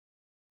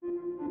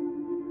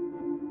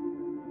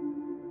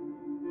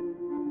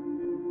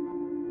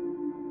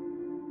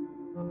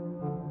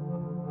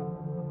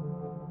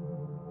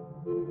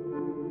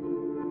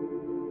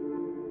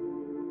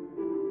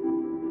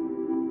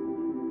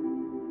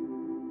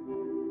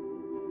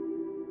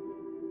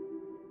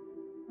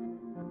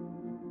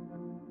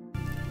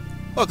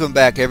Welcome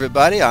back,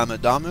 everybody. I'm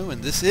Adamu,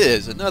 and this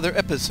is another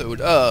episode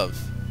of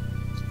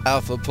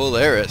Alpha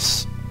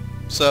Polaris.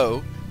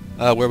 So,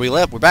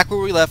 we're back where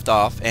we left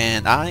off,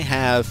 and I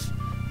have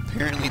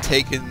apparently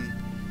taken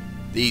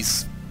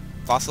these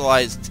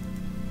fossilized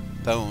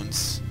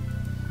bones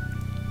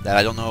that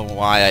I don't know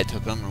why I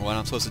took them or what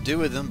I'm supposed to do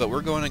with them, but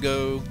we're going to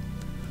go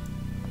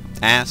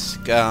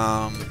ask,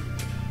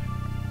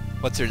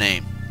 what's her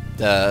name?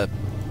 The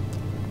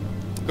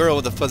girl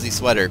with the fuzzy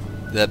sweater.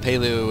 The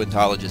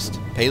paleontologist.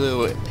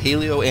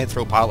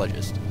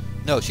 Paleoanthropologist.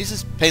 No, she's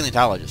just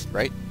paleontologist,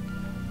 right?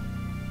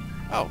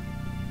 Oh,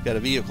 got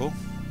a vehicle.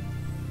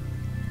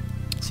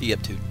 What's he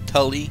up to?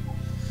 Tully.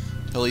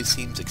 Tully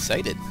seems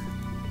excited.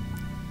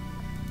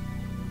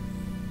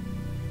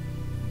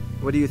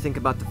 What do you think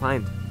about the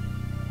find?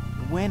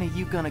 When are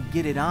you gonna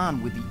get it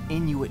on with the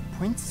Inuit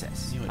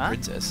princess? Inuit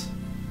princess?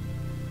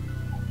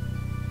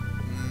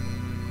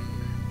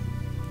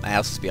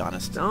 I'll just be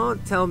honest.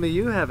 Don't tell me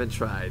you haven't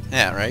tried.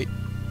 Yeah, right?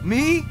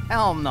 Me?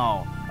 Hell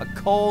no. A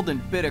cold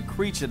and bitter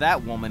creature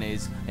that woman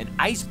is. An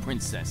ice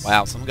princess.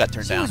 Wow, someone got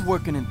turned down. She was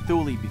working in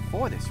Cthulhu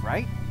before this,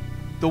 right?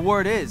 The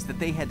word is that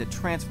they had to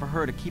transfer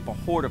her to keep a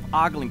horde of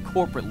ogling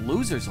corporate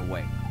losers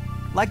away.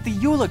 Like the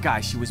Eula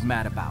guy she was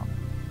mad about.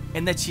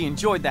 And that she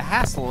enjoyed the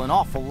hassle an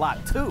awful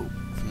lot, too.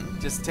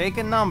 Just take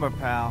a number,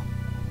 pal.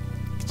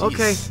 Jeez.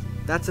 Okay,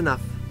 that's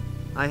enough.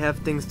 I have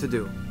things to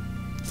do.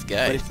 This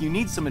guy. But if you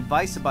need some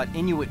advice about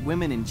Inuit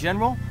women in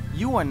general,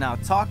 you are now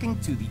talking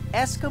to the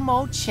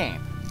Eskimo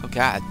champ. Oh,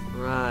 God.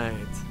 Right.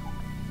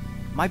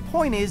 My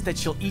point is that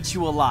she'll eat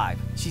you alive.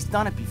 She's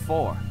done it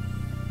before.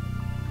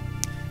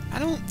 I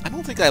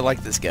don't think I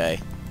like this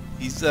guy.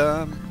 He's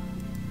not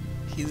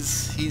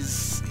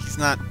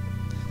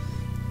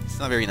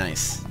very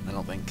nice, I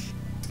don't think.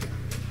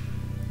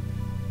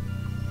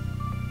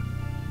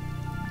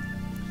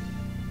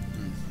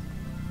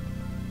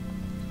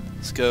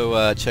 Let's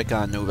go check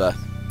on Nova.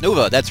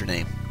 Nova, that's her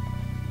name.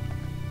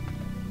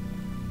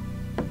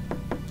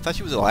 I thought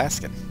she was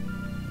Alaskan.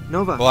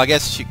 Nova. Well, I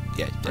guess she.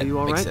 Yeah, that Are you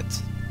all makes right?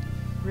 sense.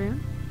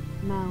 Rune?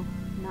 No,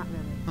 not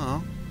really.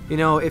 Oh. You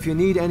know, if you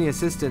need any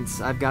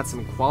assistance, I've got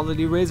some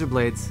quality razor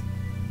blades.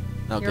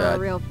 Oh, You're God. a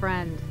real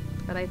friend,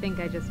 but I think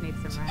I just need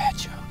some It's a bad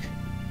rest. joke.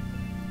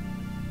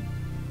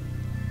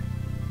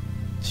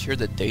 Sure,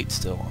 the date's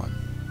still on.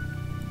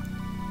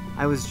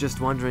 I was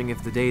just wondering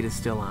if the date is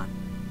still on.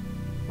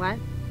 What?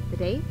 The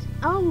date?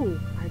 Oh,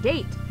 our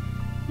date.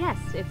 Yes,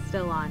 it's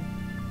still on.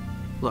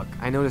 Look,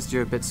 I noticed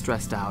you're a bit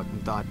stressed out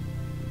and thought,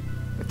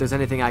 if there's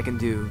anything I can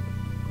do...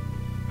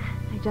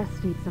 I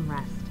just need some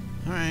rest.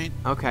 Alright.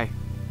 Okay.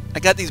 I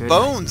got these Good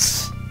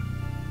bones!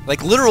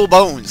 Like literal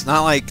bones,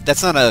 not like...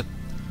 That's not a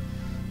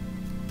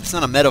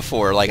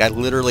metaphor. Like, I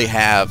literally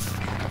have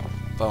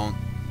a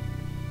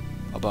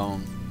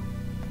bone.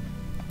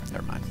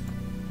 Never mind.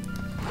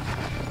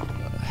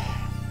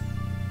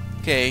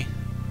 Okay.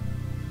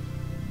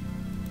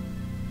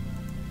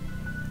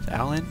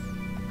 Alan?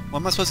 What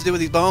am I supposed to do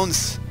with these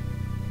bones?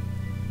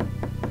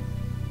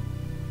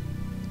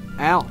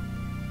 Al.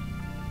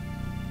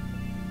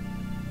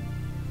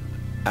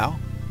 Al?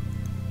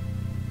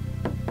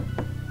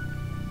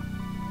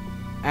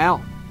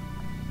 Al.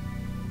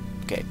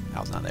 Okay,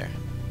 Al's not there.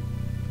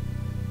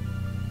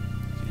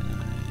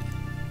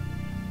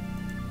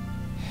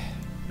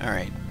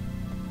 Alright.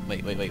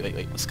 Wait.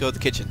 Let's go to the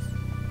kitchen.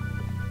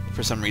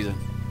 For some reason.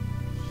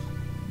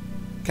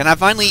 Can I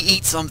finally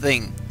eat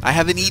something? I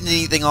haven't eaten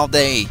anything all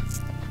day.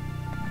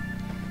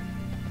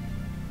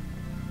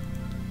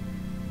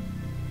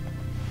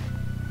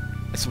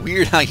 It's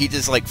weird how he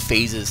just like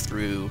phases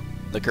through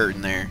the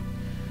curtain there.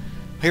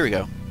 Here we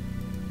go.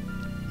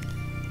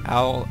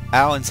 Al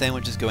and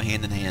sandwiches go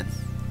hand in hand.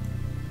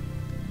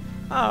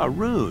 Ah,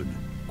 Rune.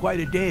 Quite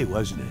a day,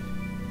 wasn't it?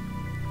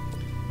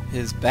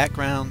 His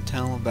background,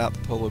 tell him about the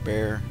polar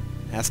bear,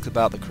 ask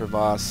about the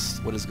crevasse,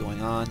 what is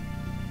going on.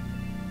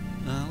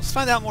 Let's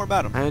find out more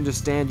about him. I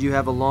understand you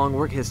have a long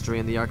work history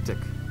in the Arctic.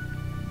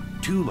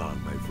 Too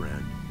long, my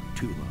friend.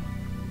 Too long.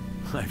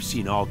 I've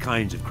seen all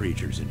kinds of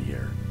creatures in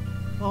here.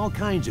 All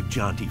kinds of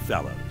jaunty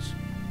fellows.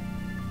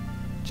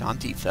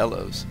 Jaunty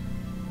fellows.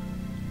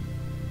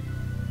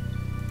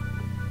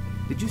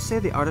 Did you say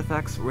the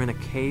artifacts were in a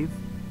cave?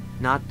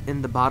 Not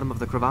in the bottom of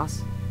the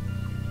crevasse?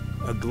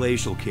 A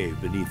glacial cave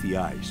beneath the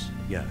ice,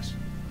 yes.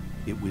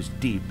 It was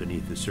deep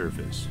beneath the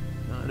surface.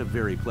 Not a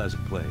very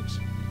pleasant place.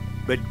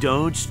 But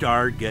don't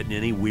start getting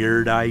any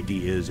weird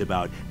ideas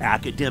about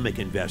academic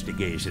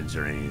investigations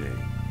or anything.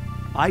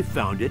 I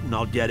found it and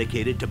I'll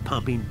dedicate it to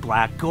pumping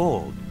black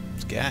gold.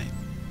 This guy.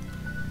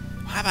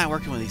 Why am I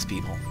working with these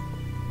people?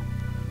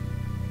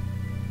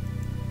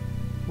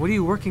 What are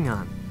you working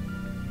on?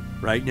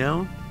 Right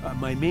now,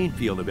 my main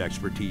field of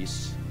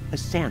expertise, a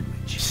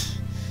sandwich.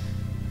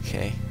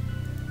 Okay.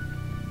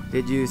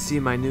 Did you see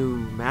my new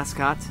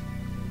mascot?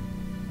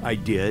 I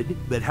did,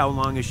 but how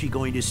long is she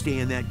going to stay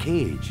in that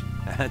cage?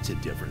 That's a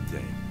different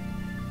thing.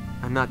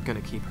 I'm not gonna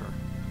keep her.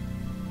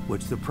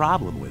 What's the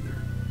problem with her?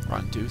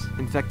 Rotten tooth.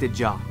 Infected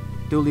jaw.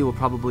 Dooley will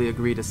probably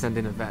agree to send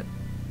in a vet.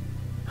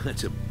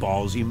 That's a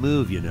ballsy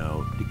move, you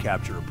know, to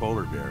capture a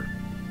polar bear.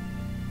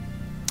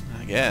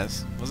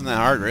 guess. Wasn't that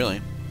hard,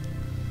 really.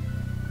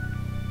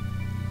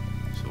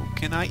 So,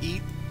 can I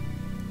eat?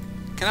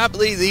 Can I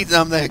please eat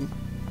something?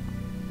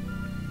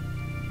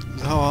 I'm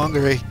so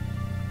hungry.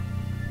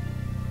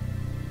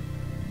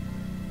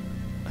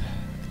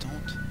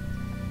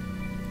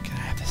 Can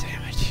I have the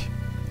sandwich?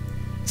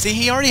 See,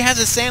 he already has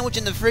a sandwich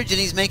in the fridge and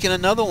he's making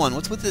another one.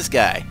 What's with this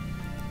guy?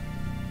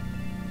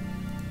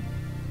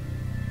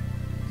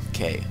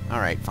 Okay,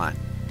 alright, fine.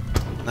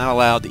 Not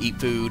allowed to eat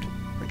food,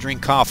 or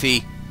drink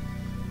coffee,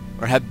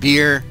 or have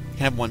beer. You can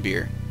have one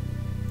beer.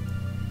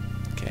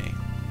 Okay.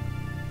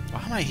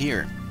 Why am I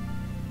here?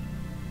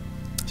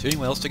 Is there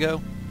anywhere else to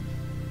go?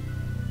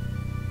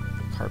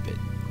 Carpet.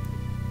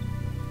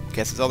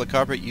 Guess it's all the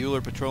carpet Yule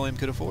or Petroleum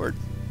could afford.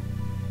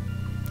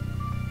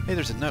 Hey,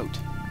 there's a note.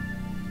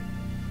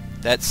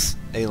 That's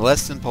a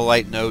less than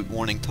polite note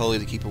warning Tully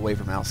to keep away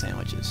from Al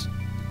sandwiches.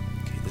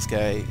 Okay, this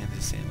guy and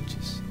his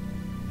sandwiches.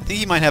 I think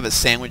he might have a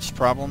sandwich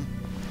problem.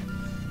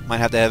 Might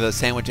have to have a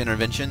sandwich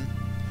intervention.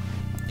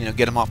 You know,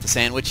 get him off the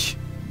sandwich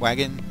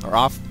wagon, or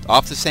off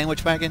the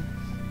sandwich wagon,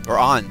 or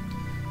on.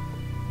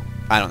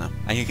 I don't know.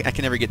 I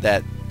can never get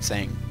that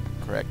saying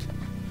correct.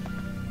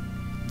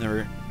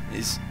 Never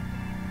is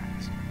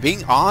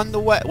being on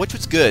the which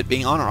was good,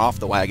 being on or off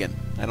the wagon.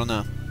 I don't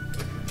know.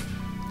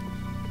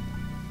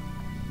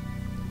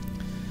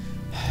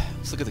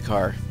 Let's look at the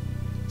car.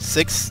 A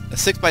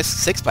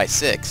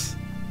 6x6.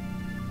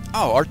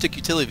 Oh, Arctic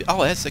utility.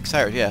 Oh, it has 6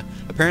 tires, yeah.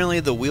 Apparently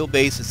the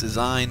wheelbase is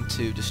designed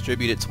to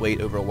distribute its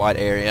weight over a wide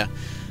area.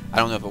 I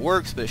don't know if it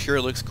works, but it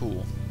sure looks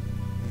cool.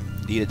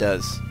 Indeed it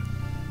does.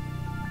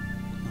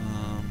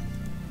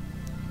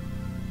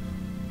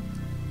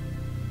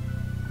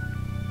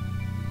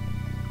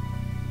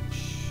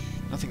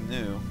 Nothing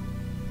new.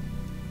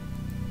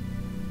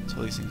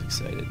 Totally seems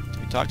excited. Do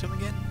we talk to him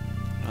again?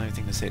 I don't have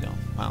anything to say to him.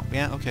 Wow.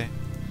 Yeah, okay.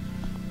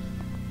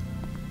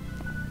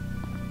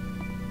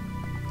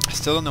 I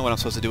still don't know what I'm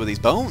supposed to do with these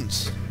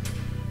bones.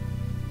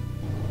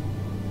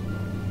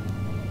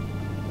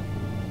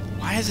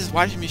 Why is this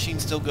washing machine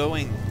still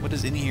going? What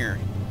is in here?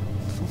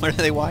 What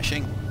are they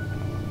washing?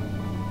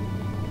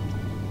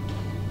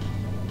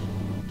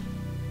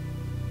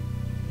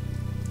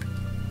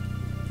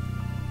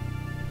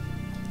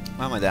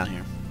 Why am I down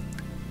here?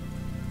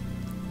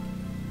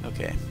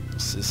 Okay.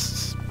 This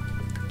is...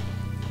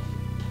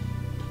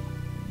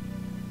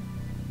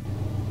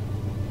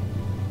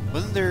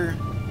 Wasn't there...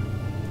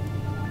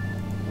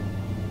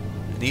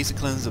 Needs to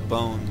cleanse the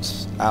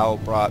bones Al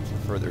brought for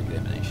further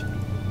examination.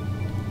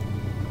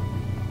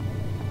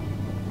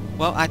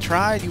 Well, I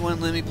tried. You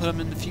wouldn't let me put them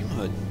in the fume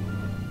hood.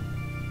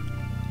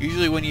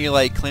 Usually when you,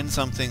 like, cleanse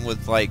something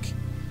with, like,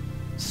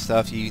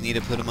 stuff, you need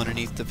to put them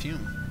underneath the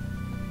fume.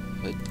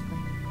 But...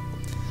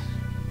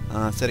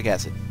 acetic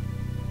acid.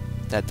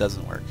 That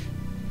doesn't work.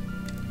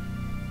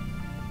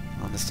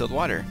 On distilled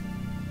water.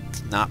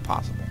 It's not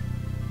possible.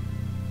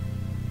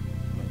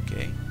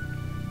 Okay.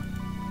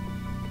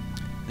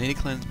 I need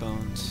to cleanse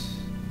bones.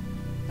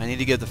 I need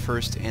to give the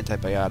first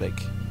antibiotic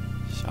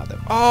shot.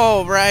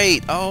 Oh,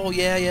 right! Oh,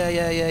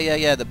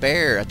 yeah. The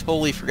bear. I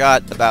totally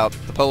forgot about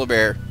the polar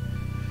bear.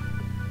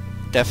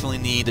 Definitely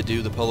need to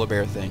do the polar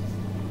bear thing.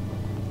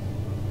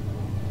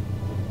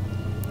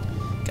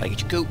 Gotta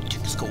get your coat.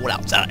 It's cold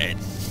outside.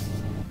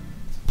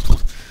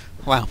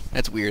 Wow,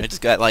 that's weird. I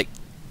just got, like,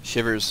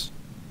 shivers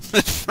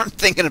from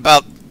thinking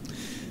about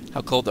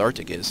how cold the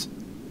Arctic is.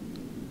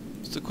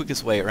 What's the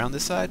quickest way? Around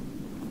this side?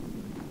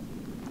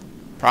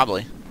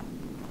 Probably.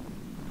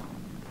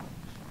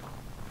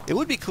 It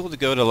would be cool to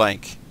go to,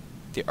 like,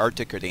 the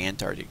Arctic or the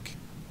Antarctic,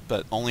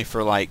 but only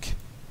for, like,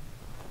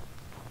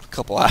 a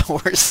couple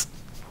hours.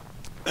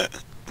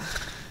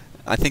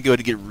 I think it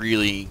would get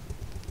really,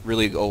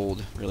 really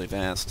old really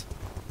fast.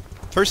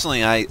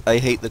 Personally, I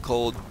hate the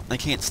cold. I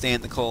can't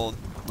stand the cold.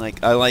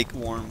 Like, I like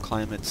warm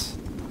climates.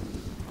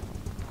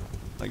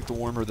 Like, the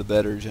warmer the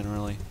better,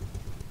 generally.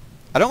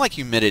 I don't like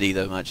humidity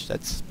that much.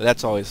 But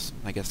that's always,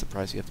 I guess, the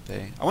price you have to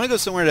pay. I want to go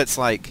somewhere that's,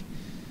 like,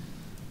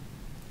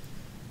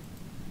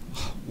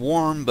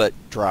 warm but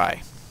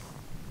dry.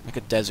 Like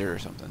a desert or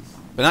something.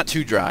 But not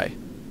too dry.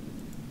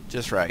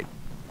 Just right.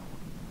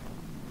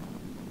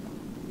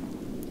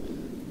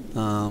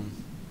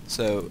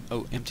 So,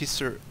 oh,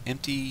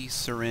 empty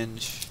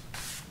syringe.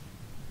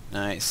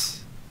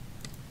 Nice.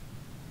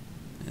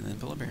 And then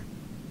polar bear.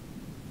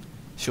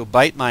 She'll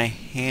bite my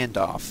hand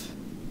off.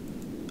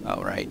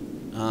 Oh, right.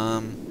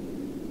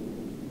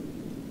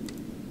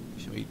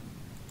 Should we...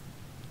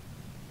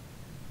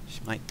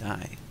 She might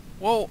die.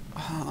 Whoa!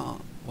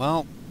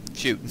 Well,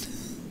 shoot.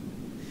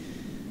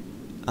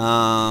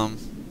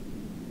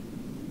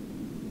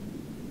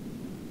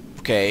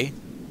 Okay.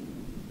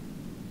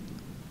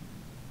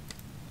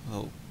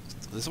 Oh,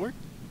 does this work?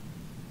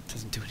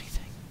 Doesn't do anything.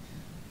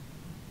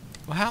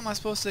 Well, how am I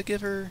supposed to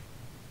give her...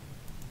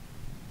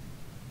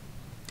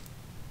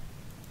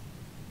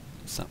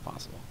 It's not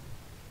possible.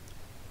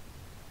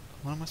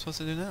 What am I supposed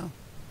to do now?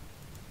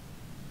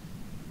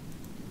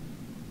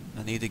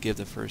 I need to give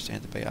the first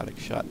antibiotic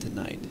shot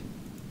tonight.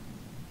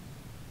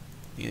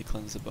 Need to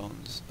cleanse the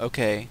bones.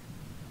 Okay.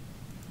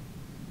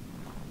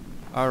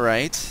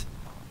 Alright.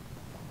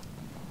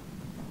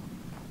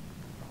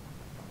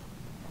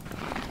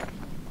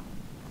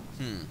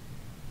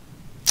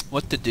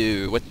 What to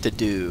do? What to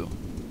do?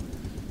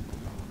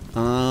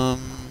 I'm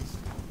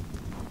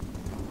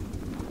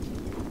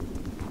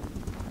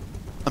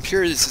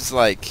sure this is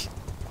like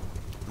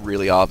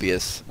really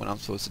obvious what I'm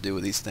supposed to do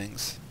with these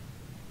things.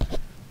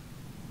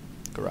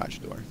 Garage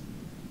door.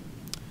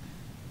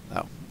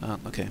 Oh,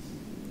 okay.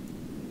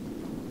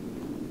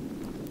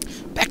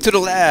 Back to the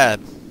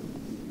lab!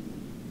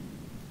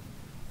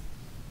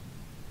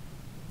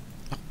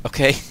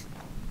 Okay.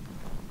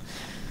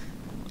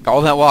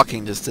 All that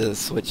walking just to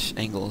switch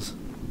angles.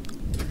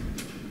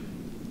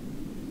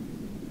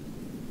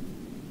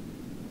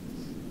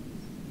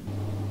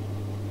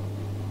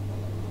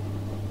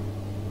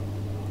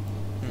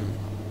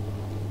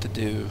 What to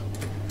do?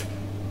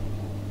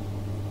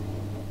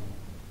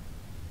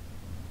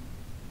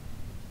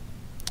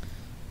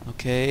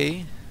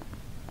 Okay.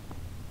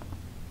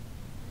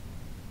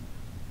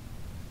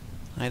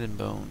 Hidden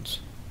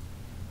bones.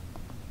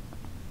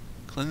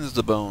 Cleanse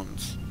the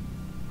bones.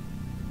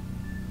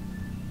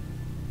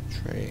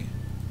 Tray.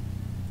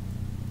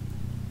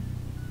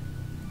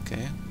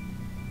 Okay.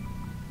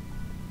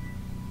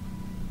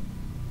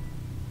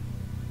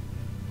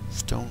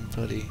 Stone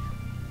putty.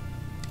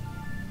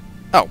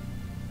 Oh.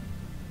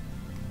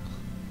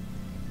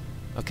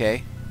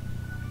 Okay.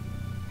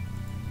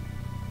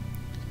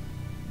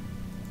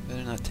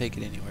 Better not take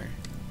it anywhere.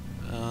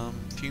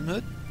 Fume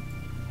hood?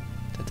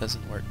 That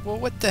doesn't work. Well,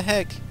 what the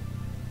heck?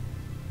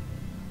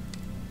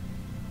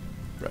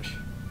 Brush.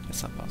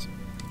 That's not possible.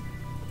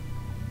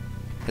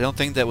 I don't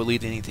think that would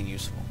lead to anything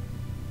useful.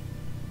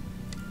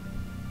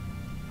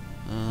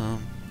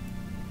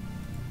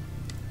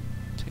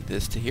 Take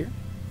this to here.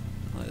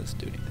 Let us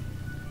do anything.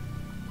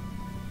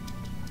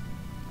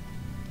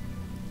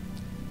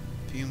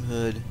 Fume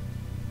hood.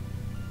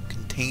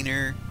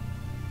 Container.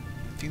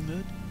 Fume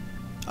hood?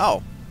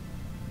 Oh.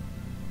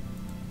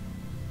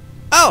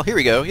 Oh, here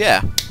we go.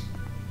 Yeah.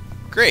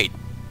 Great.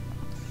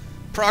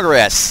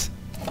 Progress.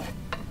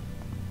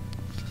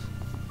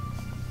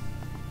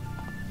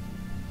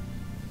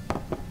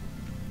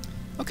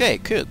 Okay,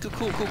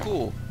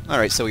 cool.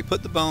 Alright, so we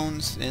put the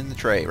bones in the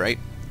tray, right?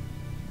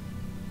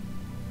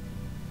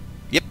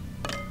 Yep.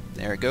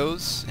 There it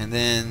goes. And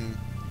then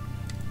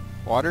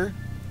water.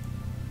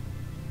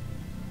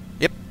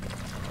 Yep.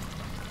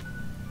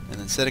 And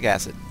then acetic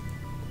acid.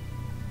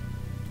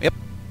 Yep.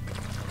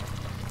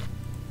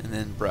 And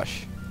then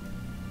brush.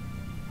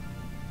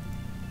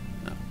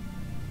 No.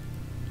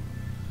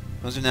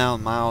 Those are now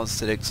in mild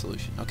acidic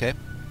solution. Okay.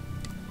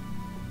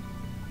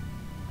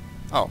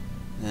 Oh.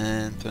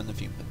 And put in the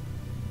fume hood.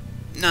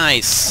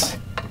 Nice!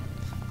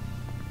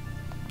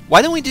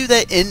 Why don't we do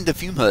that in the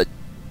fume hood?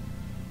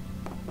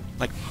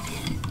 Like...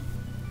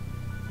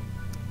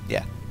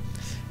 Yeah.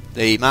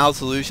 The mild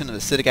solution of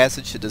acetic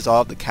acid should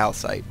dissolve the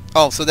calcite.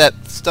 Oh, so that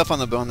stuff on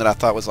the bone that I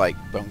thought was like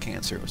bone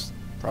cancer was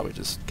probably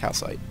just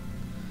calcite.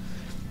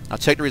 I'll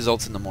check the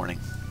results in the morning.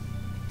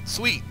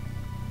 Sweet!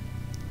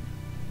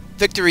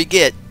 Victory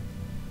get!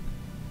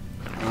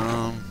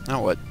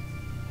 Now what?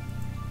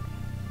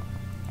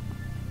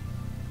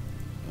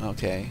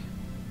 Okay.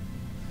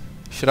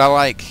 Should I,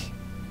 like,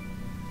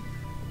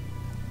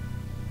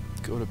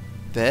 go to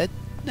bed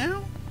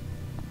now?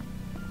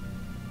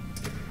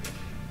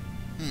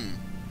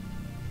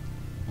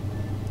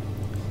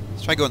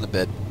 Let's try going to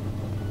bed.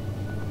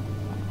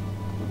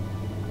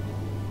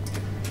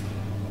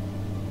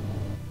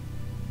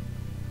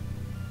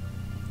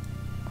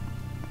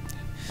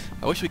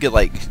 I wish we could,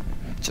 like,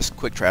 just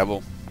quick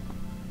travel.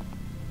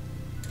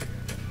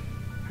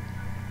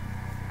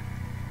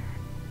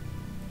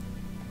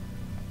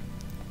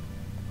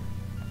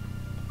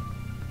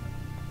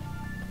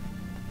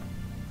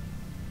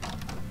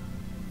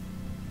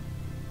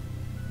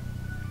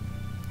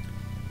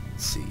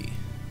 See.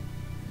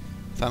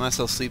 Find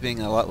myself sleeping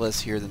a lot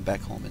less here than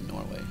back home in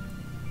Norway.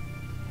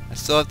 I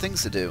still have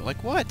things to do.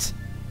 Like what?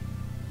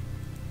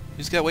 You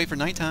just gotta wait for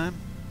nighttime?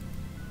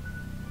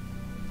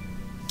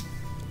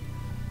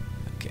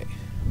 Okay.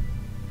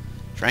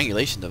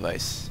 Triangulation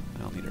device. I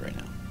don't need it right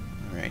now.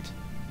 Alright.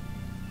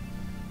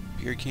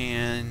 Beer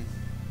can.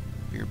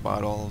 Beer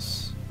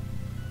bottles.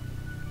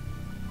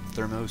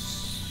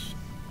 Thermos.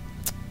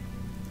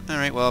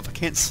 Alright, well if I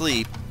can't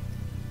sleep,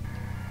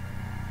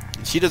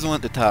 she doesn't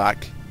want to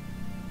talk.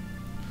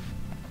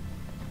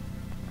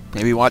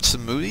 Maybe watch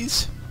some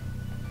movies?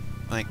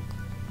 Like...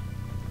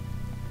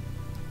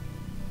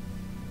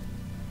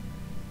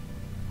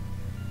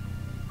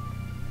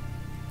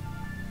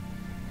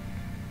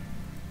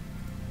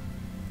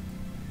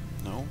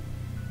 No?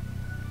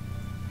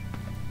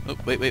 Oh,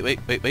 wait.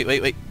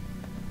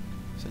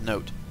 It's a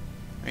note.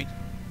 Right?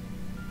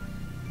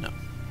 No.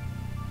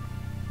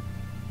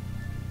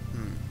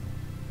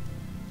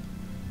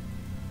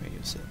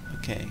 Radio set.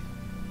 Okay.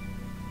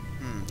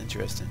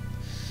 Interesting.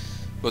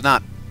 Well,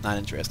 not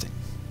interesting.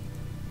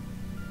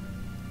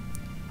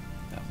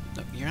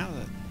 No, you're out of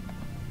the...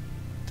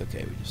 It's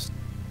okay, we just...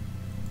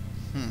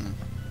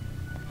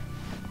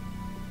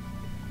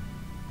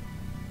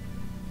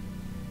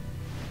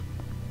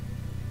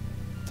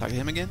 Talk to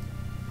him again?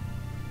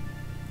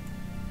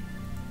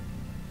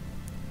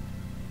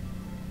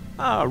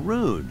 Ah,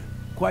 Rune.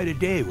 Quite a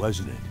day,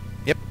 wasn't it?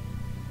 Yep.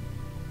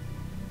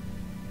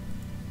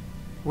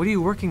 What are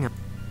you working on?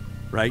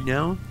 Right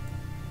now?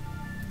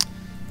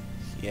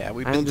 Yeah,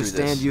 we've I been through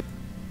understand this. you.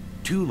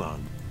 Too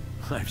long.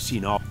 I've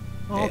seen all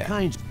Yeah.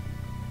 kinds.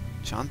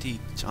 Jaunty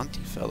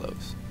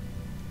fellows.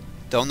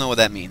 Don't know what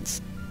that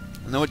means.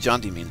 I know what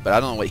jaunty means, but I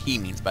don't know what he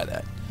means by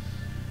that.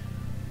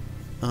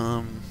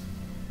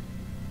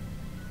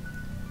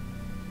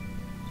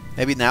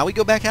 Maybe now we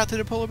go back out to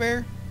the polar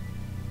bear?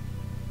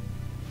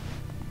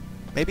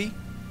 Maybe?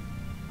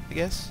 I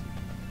guess?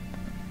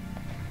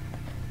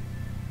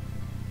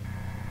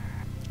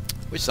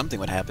 Wish something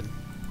would happen.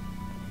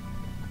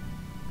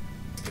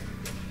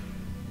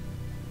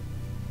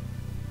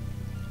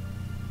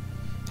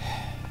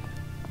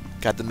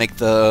 Got to make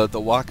the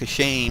walk of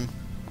shame.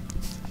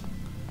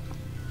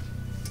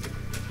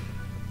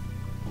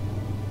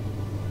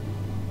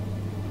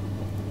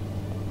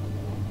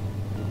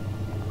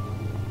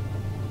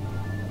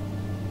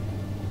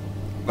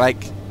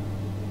 Like,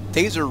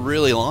 days are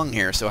really long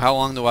here, so how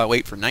long do I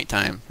wait for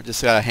nighttime? I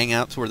just gotta hang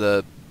out for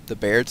the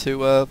bear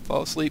to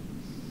fall asleep.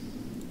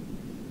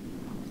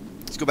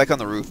 Let's go back on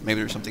the roof. Maybe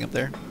there's something up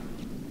there.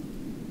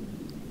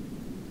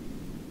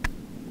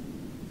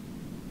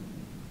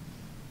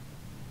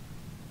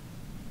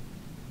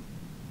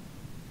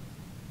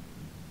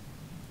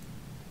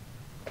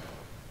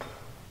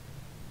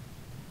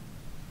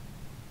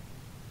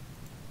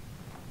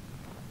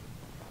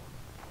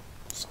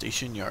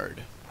 Station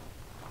yard.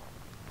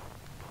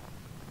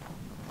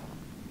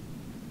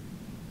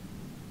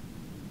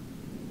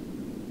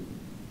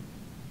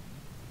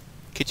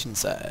 Kitchen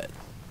side.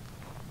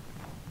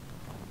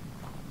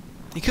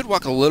 You could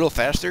walk a little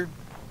faster.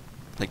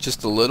 Like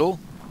just a little.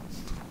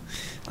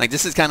 Like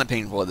this is kind of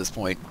painful at this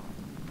point.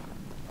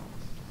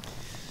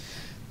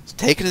 He's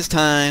taking his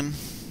time.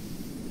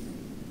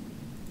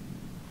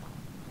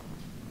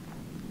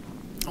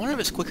 I wonder if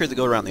it's quicker to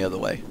go around the other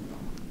way.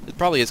 It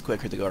probably is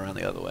quicker to go around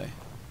the other way.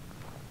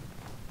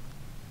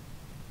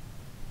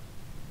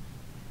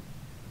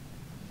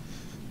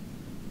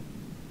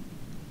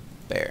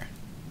 Bear.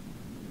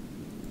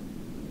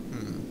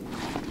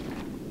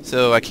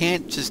 So I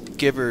can't just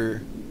give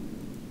her...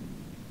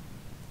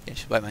 Yeah,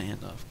 she'll bite my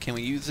hand off. Can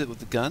we use it with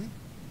the gun?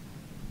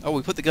 Oh,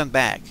 we put the gun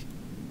back.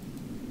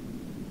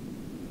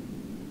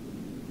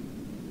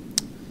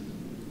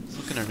 Let's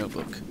look in our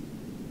notebook.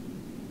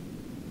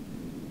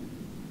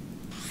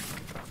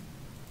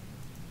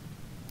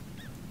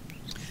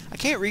 I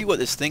can't read what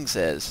this thing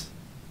says.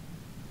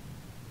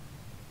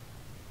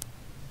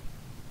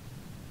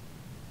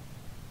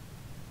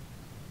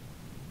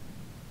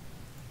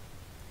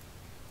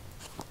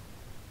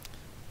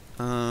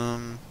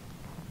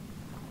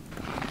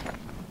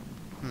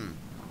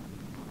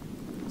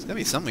 There's gotta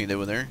be something to do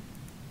with her.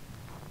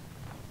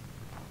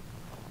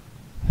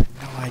 I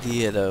have no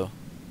idea though.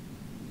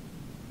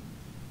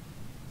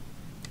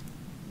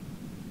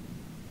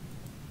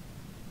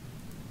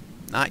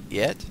 Not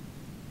yet.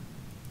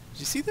 Did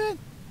you see that?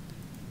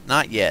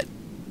 Not yet.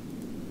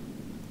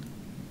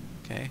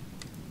 Okay.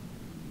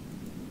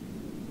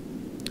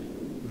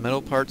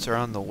 Metal parts are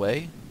on the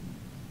way.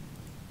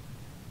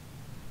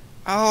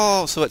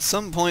 Oh, so at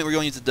some point we're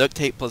going to use the duct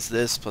tape plus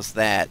this plus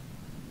that.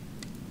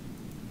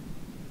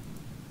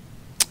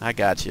 I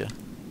gotcha.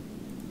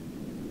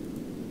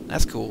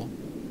 That's cool.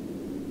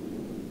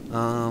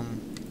 Doesn't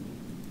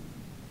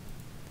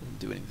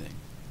do anything.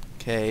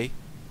 Okay.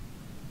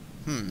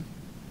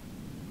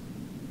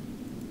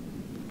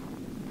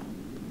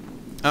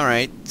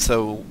 Alright,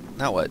 so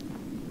now what?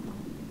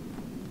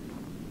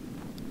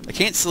 I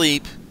can't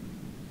sleep.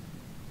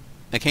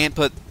 I can't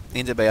put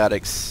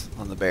antibiotics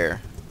on the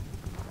bear.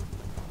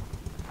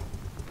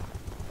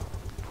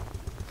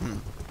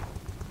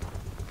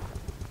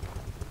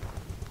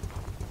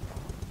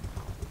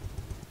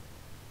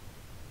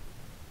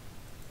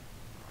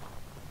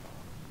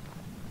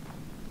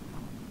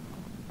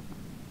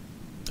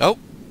 Oh!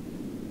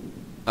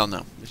 Oh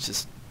no, it's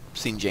just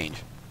scene change.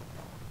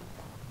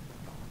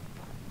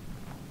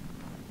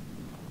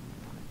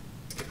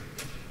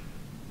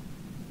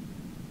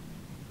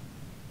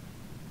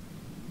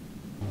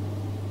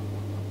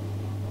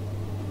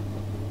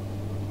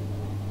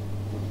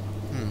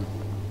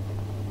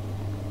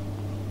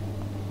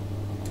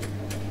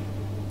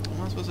 What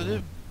am I supposed to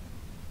do?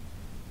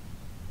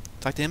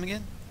 Talk to him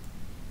again?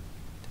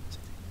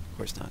 Of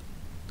course not.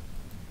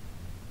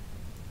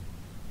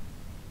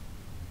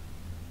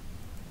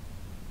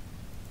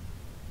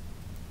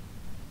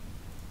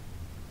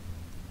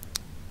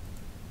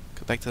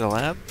 Go back to the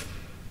lab?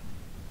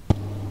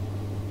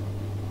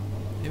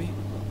 Maybe?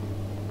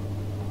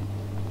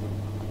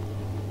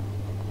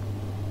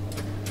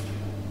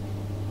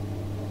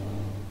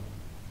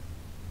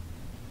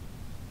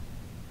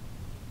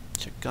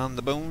 Check on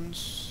the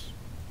bones.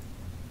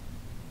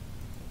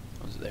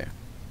 What was there?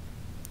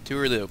 Too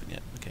early to open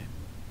yet. Okay.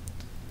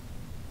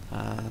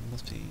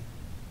 Must be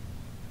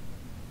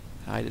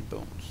hide and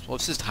bones. Well,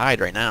 let's just hide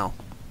right now.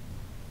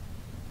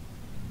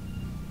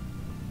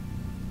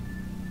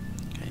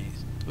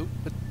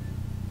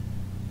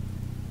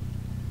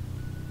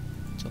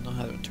 Don't know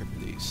how to interpret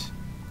these.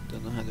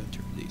 Don't know how to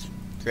interpret these.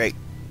 Great.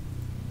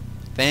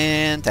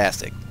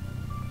 Fantastic.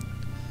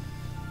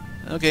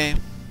 Okay.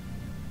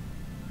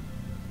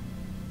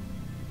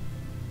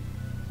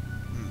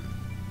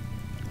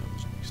 That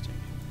was a mistake.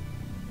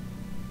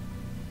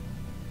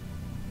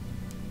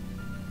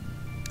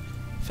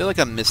 I feel like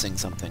I'm missing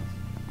something.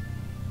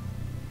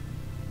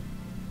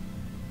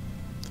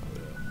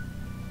 Photo.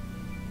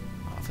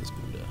 Office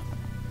Buddha.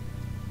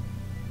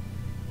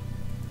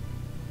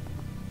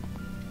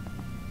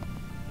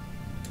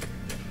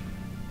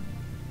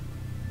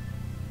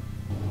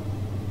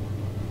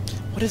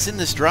 What is in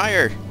this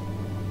dryer?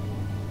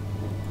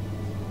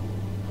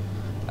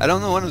 I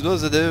don't know what I'm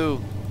supposed to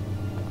do.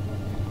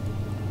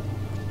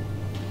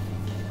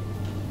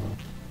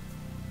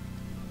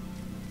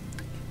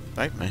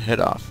 Bite my head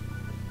off.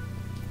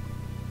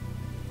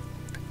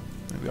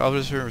 Maybe I'll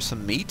just serve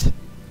some meat?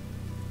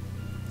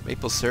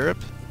 Maple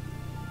syrup?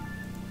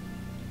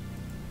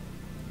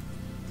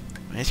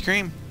 Ice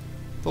cream?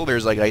 Polar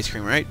bears like ice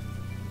cream, right?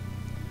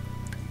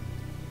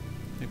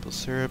 Maple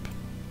syrup.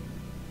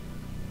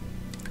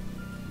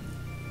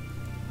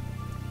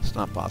 It's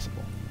not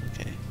possible.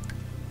 Okay.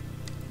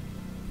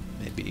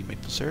 Maybe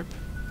maple syrup?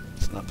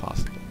 It's not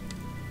possible.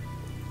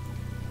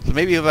 So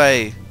maybe if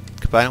I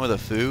combine it with a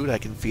food, I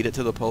can feed it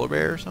to the polar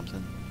bear or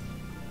something?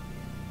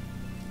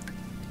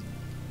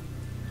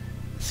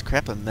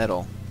 Scrap of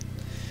metal.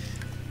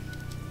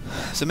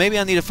 So maybe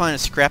I need to find a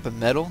scrap of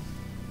metal?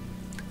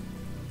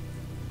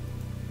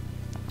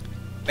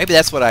 Maybe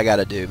that's what I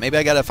gotta do. Maybe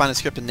I gotta find a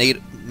scrap of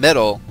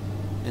metal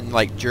and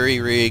like jury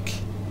rig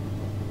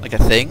like a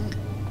thing?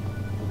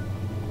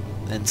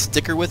 And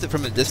stick her with it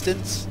from a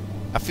distance?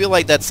 I feel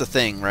like that's the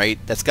thing, right?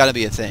 That's gotta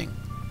be a thing.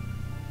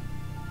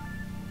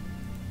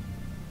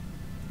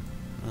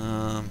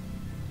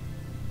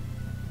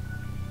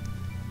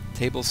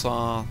 Table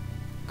saw,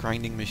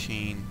 grinding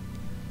machine,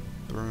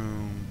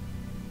 broom,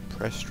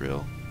 press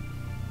drill,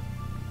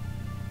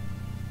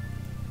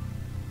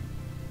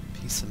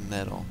 piece of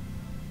metal,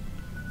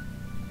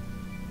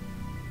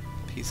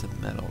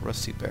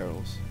 rusty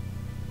barrels.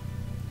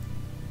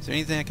 Is there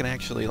anything I can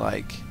actually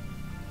like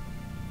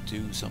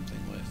do something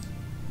with?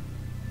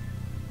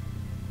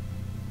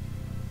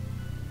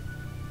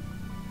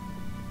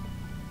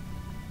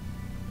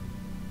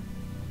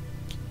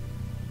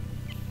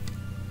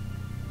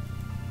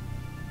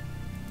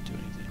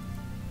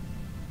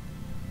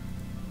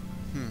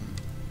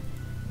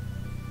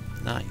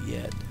 Not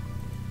yet.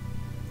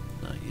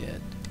 Not yet.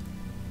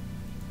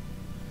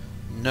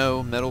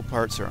 No, metal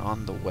parts are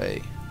on the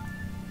way.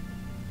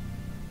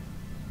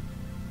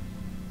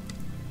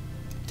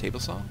 Table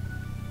saw?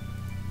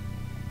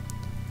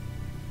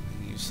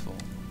 Useful.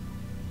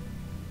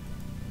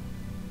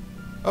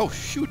 Oh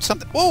shoot,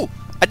 something. Whoa!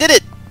 I did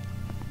it!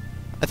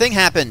 A thing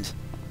happened.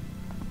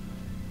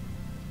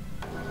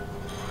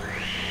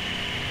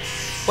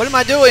 What am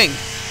I doing?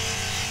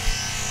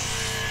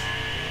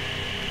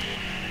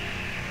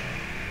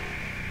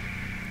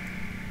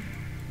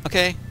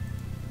 Okay.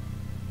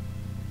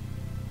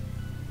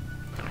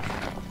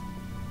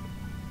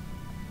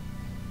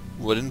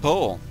 Wooden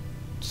pole.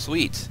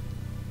 Sweet.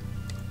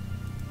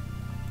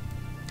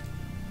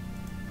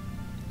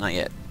 Not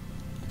yet.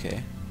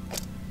 Okay.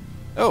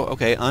 Oh,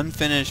 okay.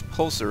 Unfinished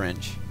pole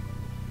syringe.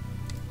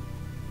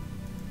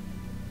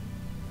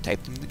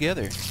 Type them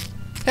together.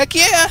 Heck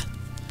yeah!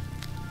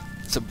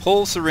 It's a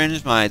pole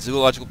syringe my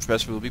zoological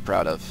professor will be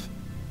proud of.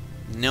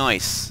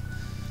 Nice.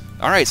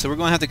 Alright, so we're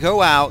going to have to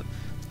go out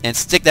and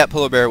stick that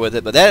polar bear with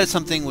it, but that is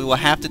something we will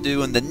have to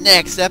do in the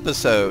next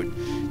episode.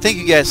 Thank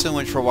you guys so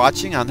much for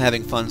watching. I'm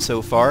having fun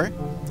so far.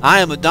 I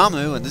am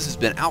Adamu, and this has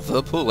been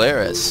Alpha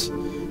Polaris.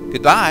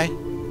 Goodbye.